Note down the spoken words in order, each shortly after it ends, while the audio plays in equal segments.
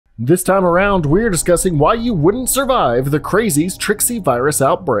This time around, we're discussing why you wouldn't survive the Crazies Trixie virus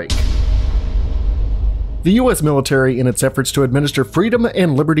outbreak. The US military, in its efforts to administer freedom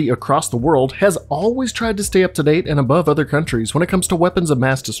and liberty across the world, has always tried to stay up to date and above other countries when it comes to weapons of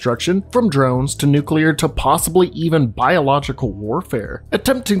mass destruction, from drones to nuclear to possibly even biological warfare.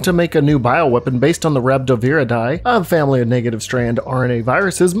 Attempting to make a new bioweapon based on the Rhabdoviridae, a family of negative strand RNA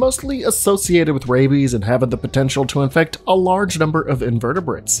viruses mostly associated with rabies and having the potential to infect a large number of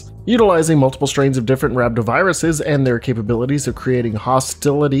invertebrates. Utilizing multiple strains of different rhabdoviruses and their capabilities of creating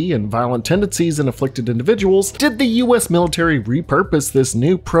hostility and violent tendencies in afflicted individuals, did the US military repurpose this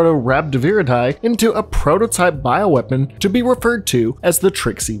new proto-Rhabdoviridae into a prototype bioweapon to be referred to as the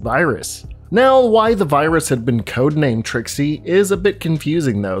Trixie virus. Now, why the virus had been codenamed Trixie is a bit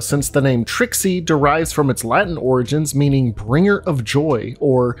confusing though, since the name Trixie derives from its Latin origins meaning bringer of joy,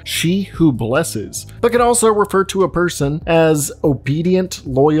 or she who blesses, but can also refer to a person as obedient,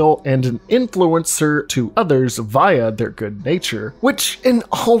 loyal, and an influencer to others via their good nature, which in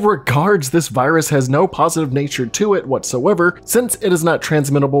all regards this virus has no positive nature to it whatsoever, since it is not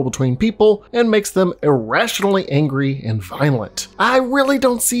transmittable between people and makes them irrationally angry and violent. I really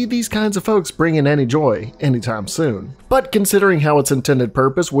don't see these kinds of folks bringing any joy anytime soon. But considering how its intended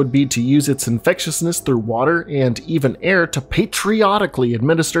purpose would be to use its infectiousness through water and even air to patriotically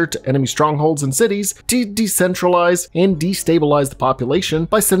administer to enemy strongholds and cities, to decentralize and destabilize the population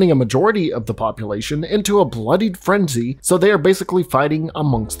by sending a majority of the population into a bloodied frenzy so they are basically fighting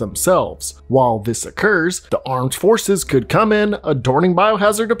amongst themselves. While this occurs, the armed forces could come in adorning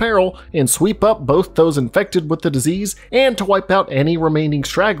biohazard apparel and sweep up both those infected with the disease and to wipe out any remaining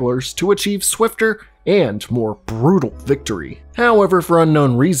stragglers to achieve swifter and more brutal victory. However, for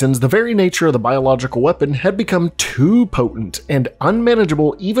unknown reasons, the very nature of the biological weapon had become too potent and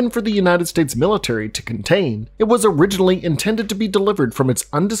unmanageable even for the United States military to contain. It was originally intended to be delivered from its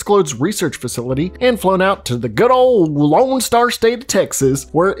undisclosed research facility and flown out to the good old Lone Star State of Texas,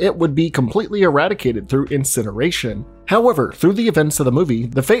 where it would be completely eradicated through incineration. However, through the events of the movie,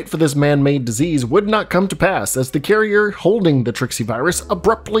 the fate for this man-made disease would not come to pass as the carrier holding the Trixie virus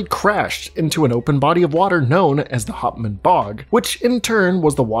abruptly crashed into an open body of water known as the Hopman Bog, which in turn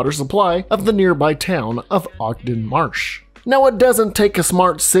was the water supply of the nearby town of Ogden Marsh. Now, it doesn't take a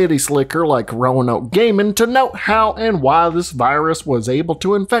smart city slicker like Roanoke Gaming to note how and why this virus was able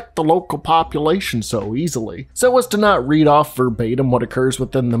to infect the local population so easily. So as to not read off verbatim what occurs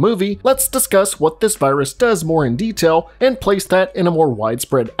within the movie, let's discuss what this virus does more in detail and place that in a more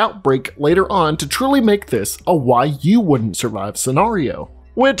widespread outbreak later on to truly make this a why you wouldn't survive scenario.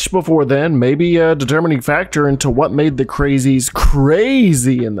 Which, before then, may be a determining factor into what made the Crazies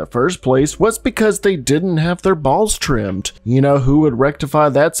crazy in the first place was because they didn't have their balls trimmed. You know who would rectify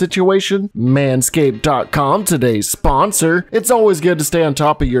that situation? Manscaped.com, today's sponsor. It's always good to stay on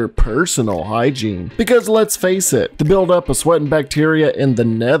top of your personal hygiene, because let's face it, the buildup of sweat and bacteria in the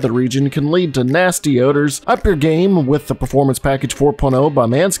nether region can lead to nasty odors. Up your game with the Performance Package 4.0 by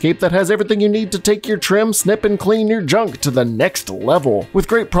Manscaped that has everything you need to take your trim, snip, and clean your junk to the next level. With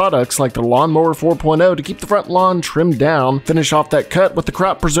great products like the Lawnmower 4.0 to keep the front lawn trimmed down, finish off that cut with the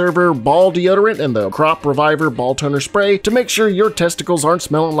Crop Preserver Ball Deodorant and the Crop Reviver Ball Toner Spray to make sure your testicles aren't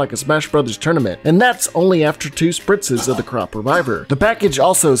smelling like a Smash Brothers tournament. And that's only after 2 spritzes of the Crop Reviver. The package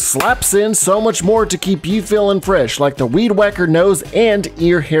also slaps in so much more to keep you feeling fresh, like the Weed Whacker Nose and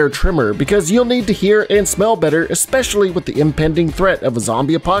Ear Hair Trimmer, because you'll need to hear and smell better, especially with the impending threat of a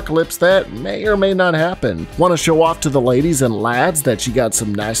zombie apocalypse that may or may not happen. Want to show off to the ladies and lads that you got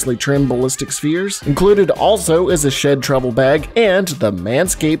some nicely trimmed ballistic spheres? Included also is a shed travel bag and the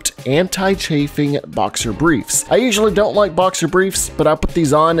Manscaped anti-chafing boxer briefs. I usually don't like boxer briefs, but I put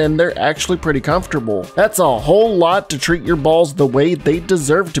these on and they're actually pretty comfortable. That's a whole lot to treat your balls the way they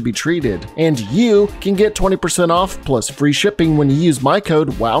deserve to be treated. And you can get 20% off plus free shipping when you use my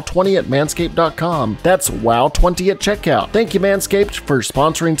code WOW20 at manscaped.com. That's WOW20 at checkout. Thank you, Manscaped, for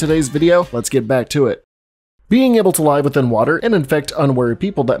sponsoring today's video. Let's get back to it. Being able to lie within water and infect unwary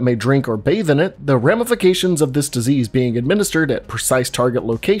people that may drink or bathe in it, the ramifications of this disease being administered at precise target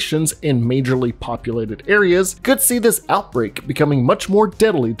locations in majorly populated areas could see this outbreak becoming much more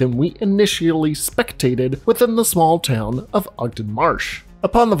deadly than we initially spectated within the small town of Ogden Marsh.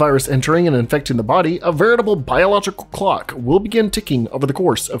 Upon the virus entering and infecting the body, a veritable biological clock will begin ticking over the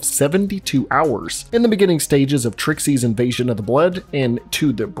course of 72 hours. In the beginning stages of Trixie's invasion of the blood and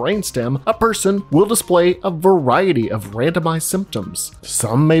to the brainstem, a person will display a variety of randomized symptoms.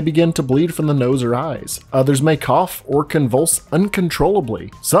 Some may begin to bleed from the nose or eyes. Others may cough or convulse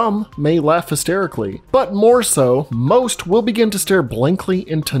uncontrollably. Some may laugh hysterically. But more so, most will begin to stare blankly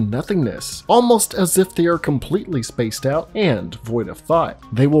into nothingness, almost as if they are completely spaced out and void of thought.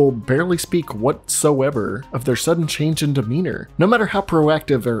 But they will barely speak whatsoever of their sudden change in demeanor, no matter how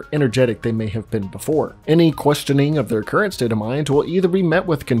proactive or energetic they may have been before. Any questioning of their current state of mind will either be met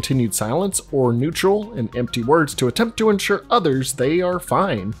with continued silence or neutral and empty words to attempt to ensure others they are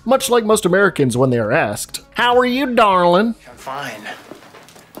fine. Much like most Americans when they are asked, "How are you, darling?" I'm fine.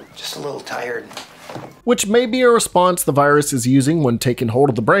 Just a little tired. Which may be a response the virus is using when taking hold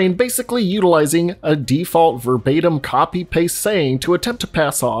of the brain, basically utilizing a default verbatim copy-paste saying to attempt to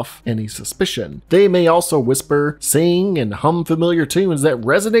pass off any suspicion. They may also whisper, sing, and hum familiar tunes that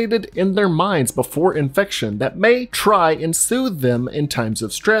resonated in their minds before infection that may try and soothe them in times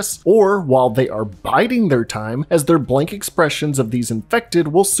of stress, or while they are biding their time, as their blank expressions of these infected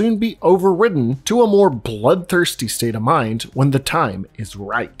will soon be overridden to a more bloodthirsty state of mind when the time is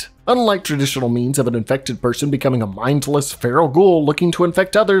right. Unlike traditional means of an infected person becoming a mindless feral ghoul looking to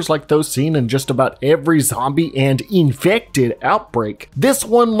infect others like those seen in just about every zombie and infected outbreak, this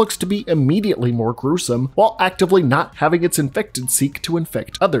one looks to be immediately more gruesome while actively not having its infected seek to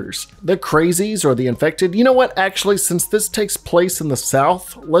infect others. The Crazies or the infected, you know what, actually since this takes place in the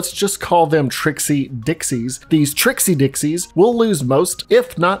South, let's just call them Trixie Dixies. These Trixie Dixies will lose most,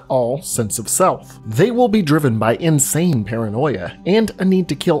 if not all, sense of self. They will be driven by insane paranoia and a need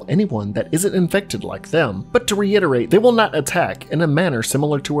to kill anyone that isn't infected like them. But to reiterate, they will not attack in a manner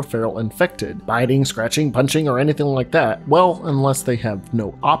similar to a feral infected, biting, scratching, punching, or anything like that. Well, unless they have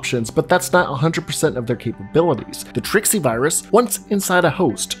no options, but that's not 100% of their capabilities. The Trixie virus, once inside a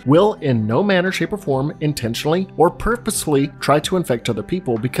host, will in no manner, shape, or form intentionally or purposefully try to infect other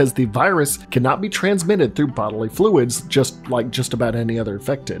people because the virus cannot be transmitted through bodily fluids just like just about any other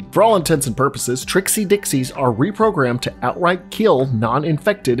infected. For all intents and purposes, Trixie Dixies are reprogrammed to outright kill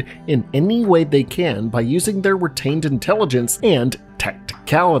non-infected in any way they can by using their retained intelligence and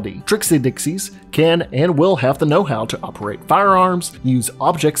tacticality. Trixie Dixies can and will have the know-how to operate firearms, use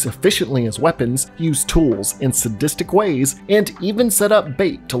objects efficiently as weapons, use tools in sadistic ways, and even set up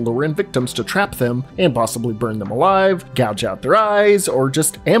bait to lure in victims to trap them and possibly burn them alive, gouge out their eyes, or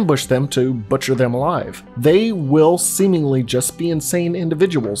just ambush them to butcher them alive. They will seemingly just be insane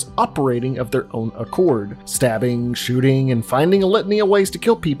individuals operating of their own accord, stabbing, shooting, and finding a litany of ways to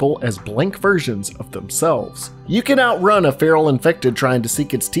kill people as blank versions of themselves. You can outrun a feral infected trying to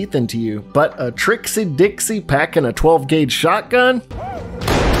sink its teeth into you, but a Trixie Dixie packing a 12-gauge shotgun?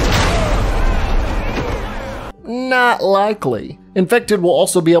 Not likely. Infected will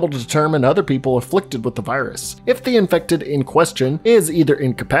also be able to determine other people afflicted with the virus. If the infected in question is either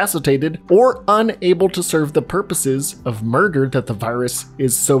incapacitated or unable to serve the purposes of murder that the virus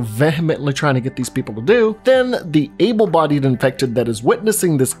is so vehemently trying to get these people to do, then the able-bodied infected that is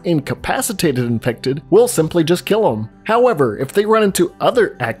witnessing this incapacitated infected will simply just kill them. However, if they run into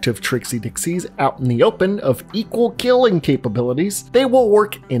other active Trixie Dixies out in the open of equal killing capabilities, they will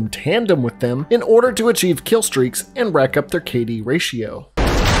work in tandem with them in order to achieve kill streaks and rack up their KD ratio.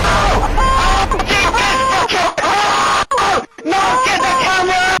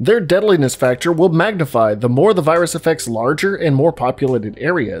 Their deadliness factor will magnify the more the virus affects larger and more populated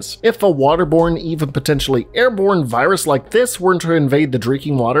areas. If a waterborne, even potentially airborne virus like this were to invade the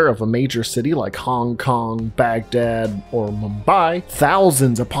drinking water of a major city like Hong Kong, Baghdad, or Mumbai,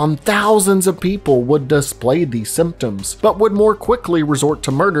 thousands upon thousands of people would display these symptoms, but would more quickly resort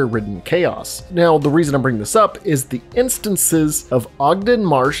to murder-ridden chaos. Now, the reason I bring this up is the instances of Ogden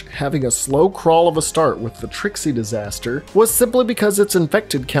Marsh having a slow crawl of a start with the Trixie disaster was simply because its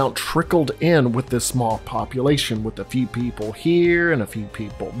infected count trickled in with this small population, with a few people here and a few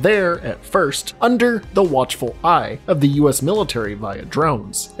people there at first, under the watchful eye of the US military via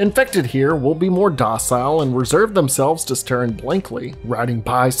drones. Infected here will be more docile and reserve themselves to stare in blankly, riding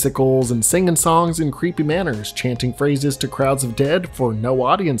bicycles and singing songs in creepy manners, chanting phrases to crowds of dead for no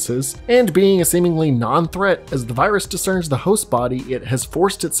audiences, and being a seemingly non-threat as the virus discerns the host body it has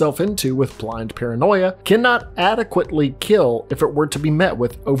forced itself into with blind paranoia cannot adequately kill if it were to be met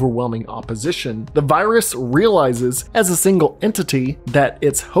with overwhelming opposition. The virus realizes as a single entity that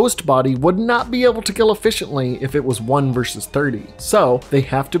its host body would not be able to kill efficiently if it was 1 versus 30, so they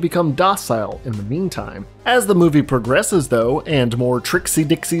have to become docile in the meantime. As the movie progresses though, and more Trixie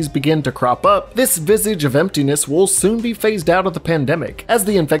Dixies begin to crop up, this visage of emptiness will soon be phased out of the pandemic, as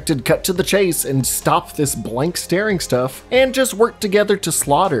the infected cut to the chase and stop this blank staring stuff, and just work together to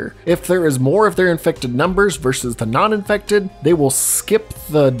slaughter. If there is more of their infected numbers versus the non-infected, they will skip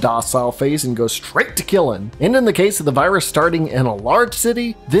the docile phase and go straight to killing. And in the case of the virus starting in a large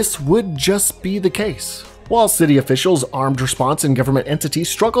city, this would just be the case. While city officials, armed response, and government entities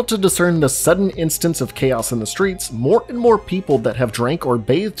struggle to discern the sudden instance of chaos in the streets, more and more people that have drank or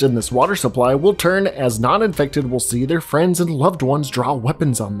bathed in this water supply will turn, as non-infected will see their friends and loved ones draw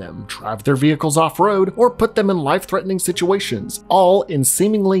weapons on them, drive their vehicles off-road, or put them in life-threatening situations, all in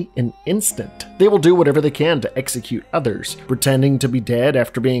seemingly an instant. They will do whatever they can to execute others, pretending to be dead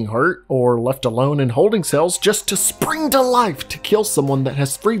after being hurt or left alone in holding cells just to spring to life to kill someone that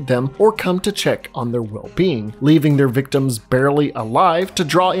has freed them or come to check on their well-being, leaving their victims barely alive to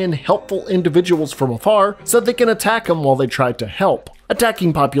draw in helpful individuals from afar so they can attack them while they try to help.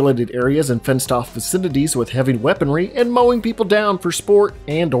 Attacking populated areas and fenced-off vicinities with heavy weaponry and mowing people down for sport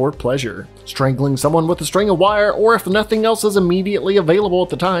and or pleasure. Strangling someone with a string of wire, or if nothing else is immediately available at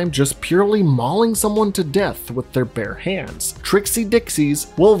the time, just purely mauling someone to death with their bare hands. Trixie Dixies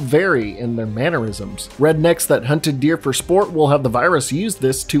will vary in their mannerisms. Rednecks that hunted deer for sport will have the virus use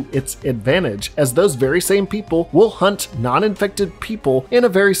this to its advantage, as those very same people will hunt non-infected people in a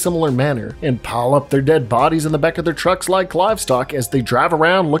very similar manner and pile up their dead bodies in the back of their trucks like livestock as they drive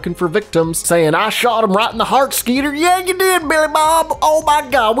around looking for victims, saying, "I shot him right in the heart, Skeeter. Yeah, you did, Billy Bob. Oh my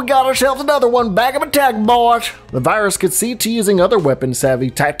God, we got ourselves another one. Back of attack, boys." The virus could see to using other weapon-savvy,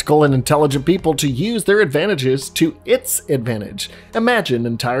 tactical, and intelligent people to use their advantages to its advantage. Imagine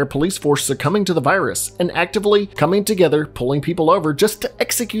entire police force succumbing to the virus and actively coming together, pulling people over just to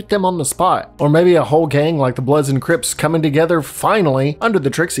execute them on the spot. Or maybe a whole gang like the Bloods and Crips coming together finally under the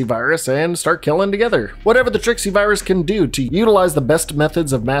Trixie virus and start killing together. Whatever the Trixie virus can do to utilize the best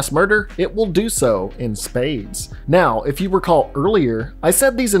methods of mass murder, it will do so in spades. Now, if you recall earlier, I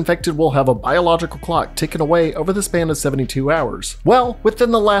said these infected will have a biological clock ticking away over the span of 72 hours. Well,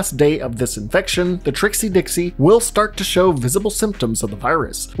 within the last day of this infection, the Trixie Dixie will start to show visible symptoms of the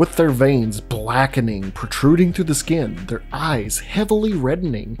virus, with their veins blackening, protruding through the skin, their eyes heavily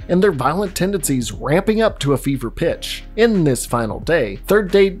reddening, and their violent tendencies ramping up to a fever pitch. In this final day,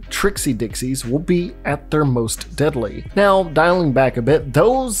 third day Trixie Dixies will be at their most deadly. Now, dialing back a bit,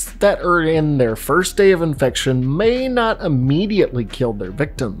 those that are in their first day of infection may not immediately kill their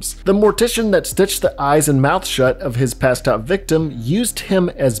victims. The mortician that stitched the eyes and mouth shut of his passed out victim used him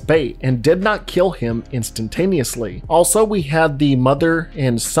as bait and did not kill him instantaneously. Also, we had the mother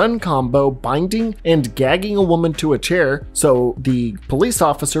and son combo binding and gagging a woman to a chair so the police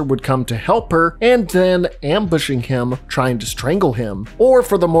officer would come to help her, and then ambushing him, trying to strangle him. Or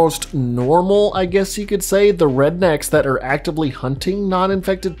for the most normal, I guess you could say, the rednecks that are actively hunting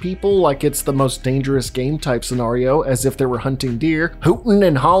non-infected people like it's the most dangerous game type scenario, as if they were hunting deer, hooting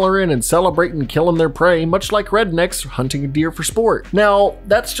and hollering and celebrating killing their prey, much like rednecks hunting deer for sport. Now,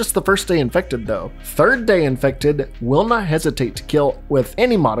 that's just the first day infected though. Third day infected will not hesitate to kill with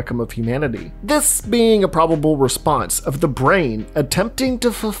any modicum of humanity. This being a probable response of the brain attempting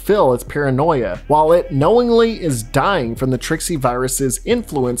to fulfill its paranoia, while it knowingly is dying from the Trixie virus's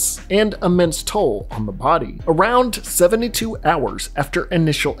influence and immense toll on the body. Around 72 hours after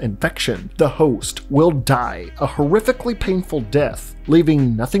initial infection, the host will die a horrifically painful death,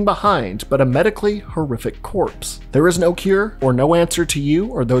 leaving nothing behind but a medically horrific corpse. There is no cure or no answer to you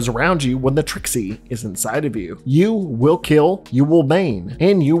or those around you when the Trixie is inside of you. You will kill, you will maim,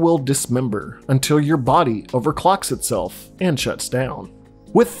 and you will dismember until your body overclocks itself and shuts down.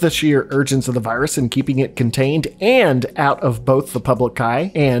 With the sheer urgency of the virus in keeping it contained and out of both the public eye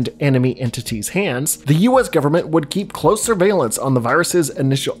and enemy entities' hands, the US government would keep close surveillance on the virus's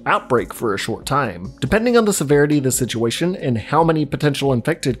initial outbreak for a short time. Depending on the severity of the situation and how many potential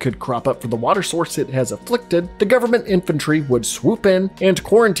infected could crop up for the water source it has afflicted, the government infantry would swoop in and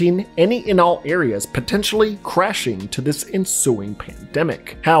quarantine any and all areas potentially crashing to this ensuing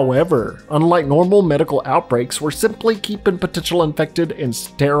pandemic. However, unlike normal medical outbreaks where simply keeping potential infected in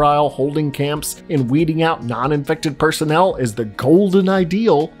sterile holding camps and weeding out non-infected personnel is the golden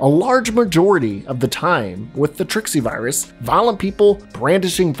ideal, a large majority of the time with the Trixie virus, violent people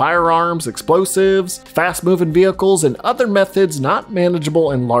brandishing firearms, explosives, fast-moving vehicles, and other methods not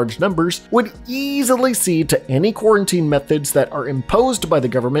manageable in large numbers would easily see to any quarantine methods that are imposed by the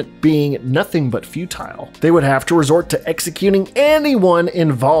government being nothing but futile. They would have to resort to executing anyone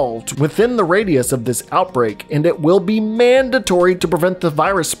involved within the radius of this outbreak, and it will be mandatory to prevent the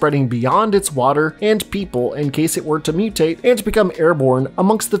virus spreading beyond its water and people in case it were to mutate and become airborne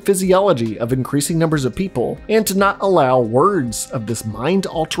amongst the physiology of increasing numbers of people, and to not allow words of this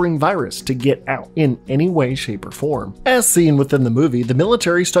mind-altering virus to get out in any way, shape, or form. As seen within the movie, the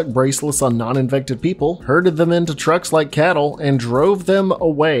military stuck bracelets on non-infected people, herded them into trucks like cattle, and drove them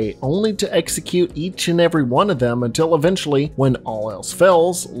away, only to execute each and every one of them until eventually, when all else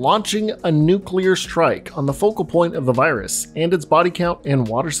fails, launching a nuclear strike on the focal point of the virus and its body count and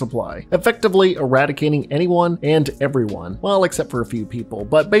water supply, effectively eradicating anyone and everyone, well, except for a few people.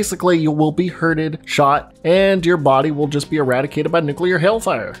 But basically, you will be hurted, shot, and your body will just be eradicated by nuclear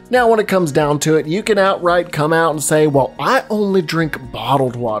hellfire. Now, when it comes down to it, you can outright come out and say, well, I only drink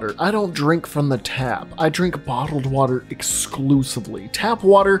bottled water. I don't drink from the tap. I drink bottled water exclusively. Tap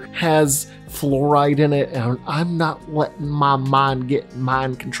water has fluoride in it, and I'm not letting my mind get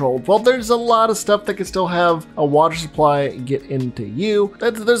mind controlled. Well, there's a lot of stuff that can still have a water supply get into you.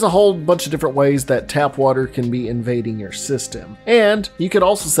 There's a whole bunch of different ways that tap water can be invading your system. And you could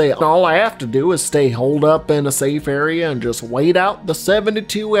also say, all I have to do is stay holed up in a safe area and just wait out the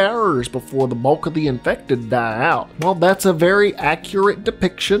 72 hours before the bulk of the infected die out. Well, that's a very accurate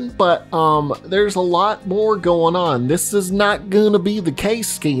depiction, but there's a lot more going on. This is not gonna be the case,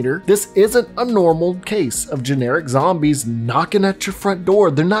 Skater. This isn't a normal case of generic zombies knocking at your front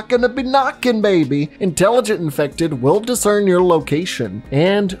door. They're not gonna be knocking, baby. Intelligent infected will discern your location.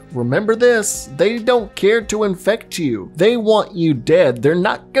 And remember this, they don't care to infect you. They want you dead. They're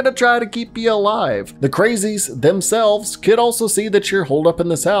not gonna try to keep you alive. The Crazies themselves could also see that you're holed up in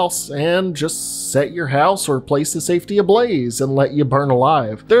this house and just set your house or place the safety ablaze and let you burn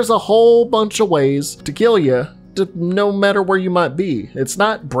alive. There's a whole bunch of ways to kill you, no matter where you might be. It's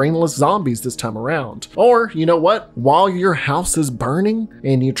not brainless zombies this time around. Or, you know what? While your house is burning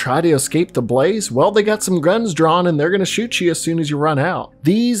and you try to escape the blaze, well, they got some guns drawn and they're gonna shoot you as soon as you run out.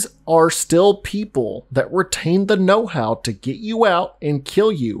 These are still people that retain the know-how to get you out and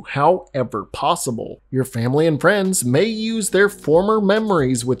kill you however possible. Your family and friends may use their former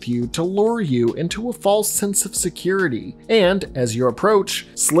memories with you to lure you into a false sense of security, and as you approach,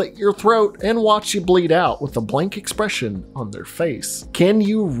 slit your throat and watch you bleed out with a blank expression on their face. Can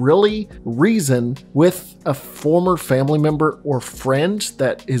you really reason with a former family member or friend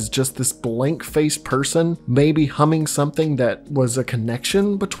that is just this blank-faced person, maybe humming something that was a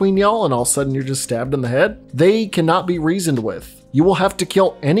connection between y'all, and all of a sudden you're just stabbed in the head? They cannot be reasoned with. You will have to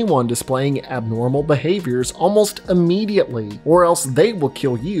kill anyone displaying abnormal behaviors almost immediately, or else they will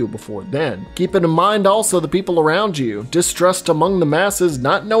kill you before then. Keep it in mind also the people around you. Distrust among the masses,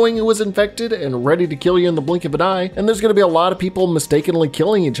 not knowing who was infected and ready to kill you in the blink of an eye, and there's going to be a lot of people mistakenly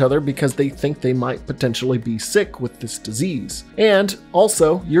killing each other because they think they might potentially be sick with this disease. And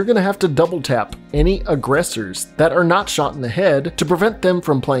also, you're going to have to double tap any aggressors that are not shot in the head to prevent them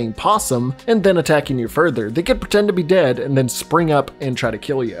from playing possum and then attacking you further. They could pretend to be dead and then spring up and try to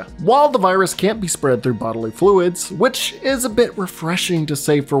kill you. While the virus can't be spread through bodily fluids, which is a bit refreshing to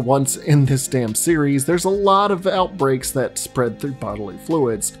say for once in this damn series, there's a lot of outbreaks that spread through bodily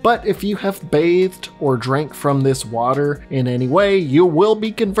fluids. But if you have bathed or drank from this water in any way, you will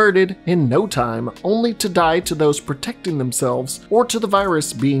be converted in no time, only to die to those protecting themselves or to the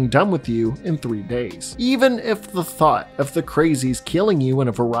virus being done with you in 3 days. Even if the thought of the Crazies killing you in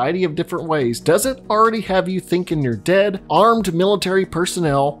a variety of different ways doesn't already have you thinking you're dead, armed military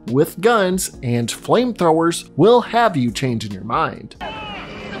personnel with guns and flamethrowers will have you changing your mind.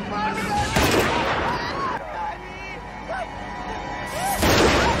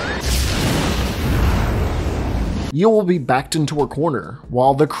 You will be backed into a corner.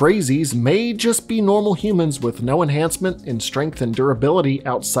 While the Crazies may just be normal humans with no enhancement in strength and durability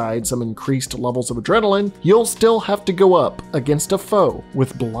outside some increased levels of adrenaline, you'll still have to go up against a foe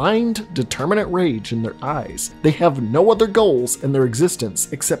with blind, determinate rage in their eyes. They have no other goals in their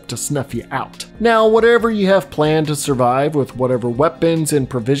existence except to snuff you out. Now, whatever you have planned to survive with whatever weapons and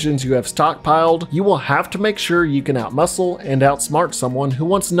provisions you have stockpiled, you will have to make sure you can outmuscle and outsmart someone who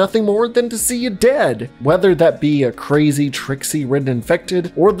wants nothing more than to see you dead, whether that be a crazy Trixie-ridden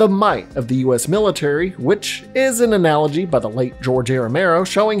infected, or the might of the US military, which is an analogy by the late George A. Romero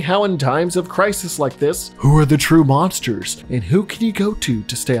showing how in times of crisis like this, who are the true monsters and who can you go to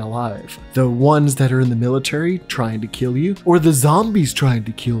stay alive? The ones that are in the military trying to kill you, or the zombies trying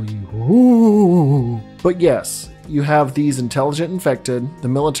to kill you? Ooh. But yes, you have these intelligent infected, the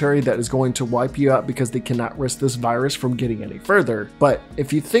military that is going to wipe you out because they cannot risk this virus from getting any further. But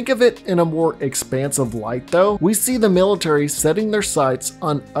if you think of it in a more expansive light though, we see the military setting their sights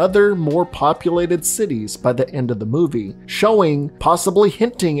on other more populated cities by the end of the movie, showing, possibly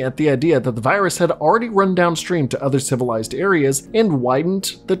hinting at the idea that the virus had already run downstream to other civilized areas and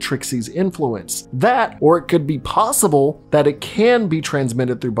widened the Trixie's influence. That, or it could be possible that it can be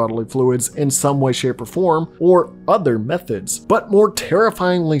transmitted through bodily fluids in some way, shape, or form, or other methods. But more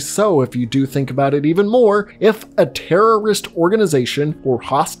terrifyingly so, if you do think about it even more, if a terrorist organization or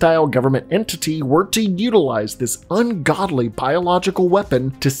hostile government entity were to utilize this ungodly biological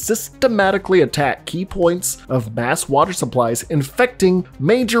weapon to systematically attack key points of mass water supplies, infecting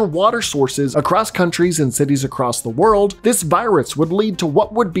major water sources across countries and cities across the world, this virus would lead to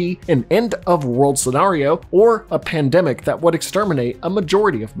what would be an end-of-world scenario or a pandemic that would exterminate a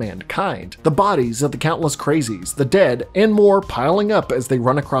majority of mankind. The bodies of the countless crazies, the dead, and more piling up as they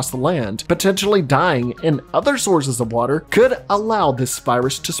run across the land, potentially dying in other sources of water, could allow this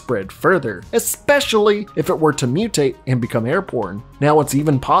virus to spread further, especially if it were to mutate and become airborne. Now, it's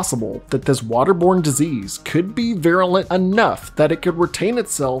even possible that this waterborne disease could be virulent enough that it could retain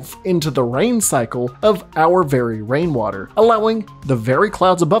itself into the rain cycle of our very rainwater, allowing the very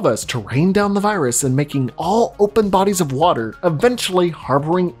clouds above us to rain down the virus and making all open bodies of water eventually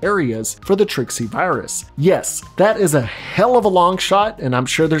harboring areas for the Trixie virus. Yes, that is a hell of a long shot, and I'm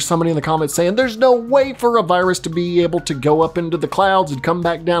sure there's somebody in the comments saying there's no way for a virus to be able to go up into the clouds and come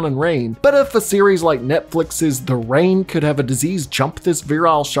back down and rain. But if a series like Netflix's The Rain could have a disease jump this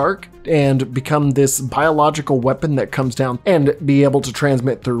virile shark and become this biological weapon that comes down and be able to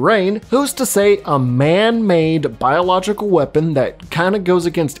transmit through rain, who's to say a man-made biological weapon that kind of goes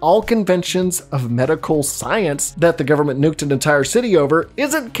against all conventions of medical science that the government nuked an entire city over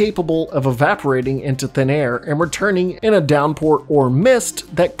isn't capable of evaporating into thin air and returning in a downpour or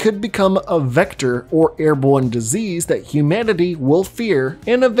mist that could become a vector or airborne disease that humanity will fear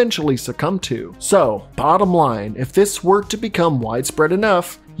and eventually succumb to. So, bottom line, if this were to become widespread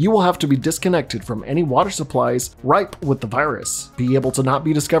enough, you will have to be disconnected from any water supplies ripe with the virus, be able to not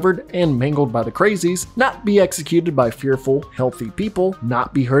be discovered and mangled by the crazies, not be executed by fearful, healthy people,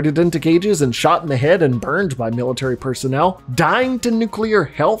 not be herded into cages and shot in the head and burned by military personnel, dying to nuclear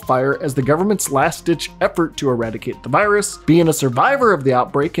hellfire as the government's last-ditch effort to eradicate the virus, being a survivor of the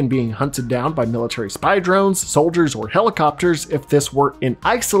outbreak and being hunted down by military spy drones, soldiers, or helicopters if this were an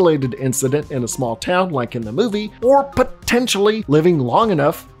isolated incident in a small town like in the movie, or potentially living long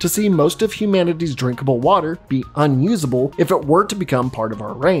enough to see most of humanity's drinkable water be unusable if it were to become part of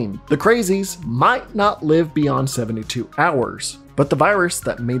our reign. The crazies might not live beyond 72 hours, but the virus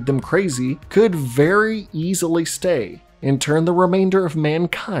that made them crazy could very easily stay and turn the remainder of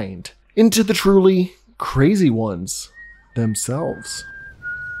mankind into the truly crazy ones themselves.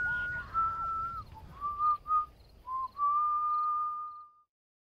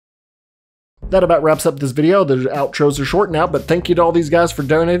 That about wraps up this video. The outros are short now, but thank you to all these guys for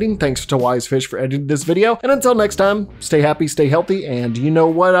donating. Thanks to Wise Fish for editing this video. And until next time, stay happy, stay healthy, and you know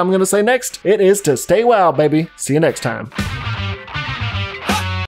what I'm gonna say next? It is to stay wild, baby. See you next time.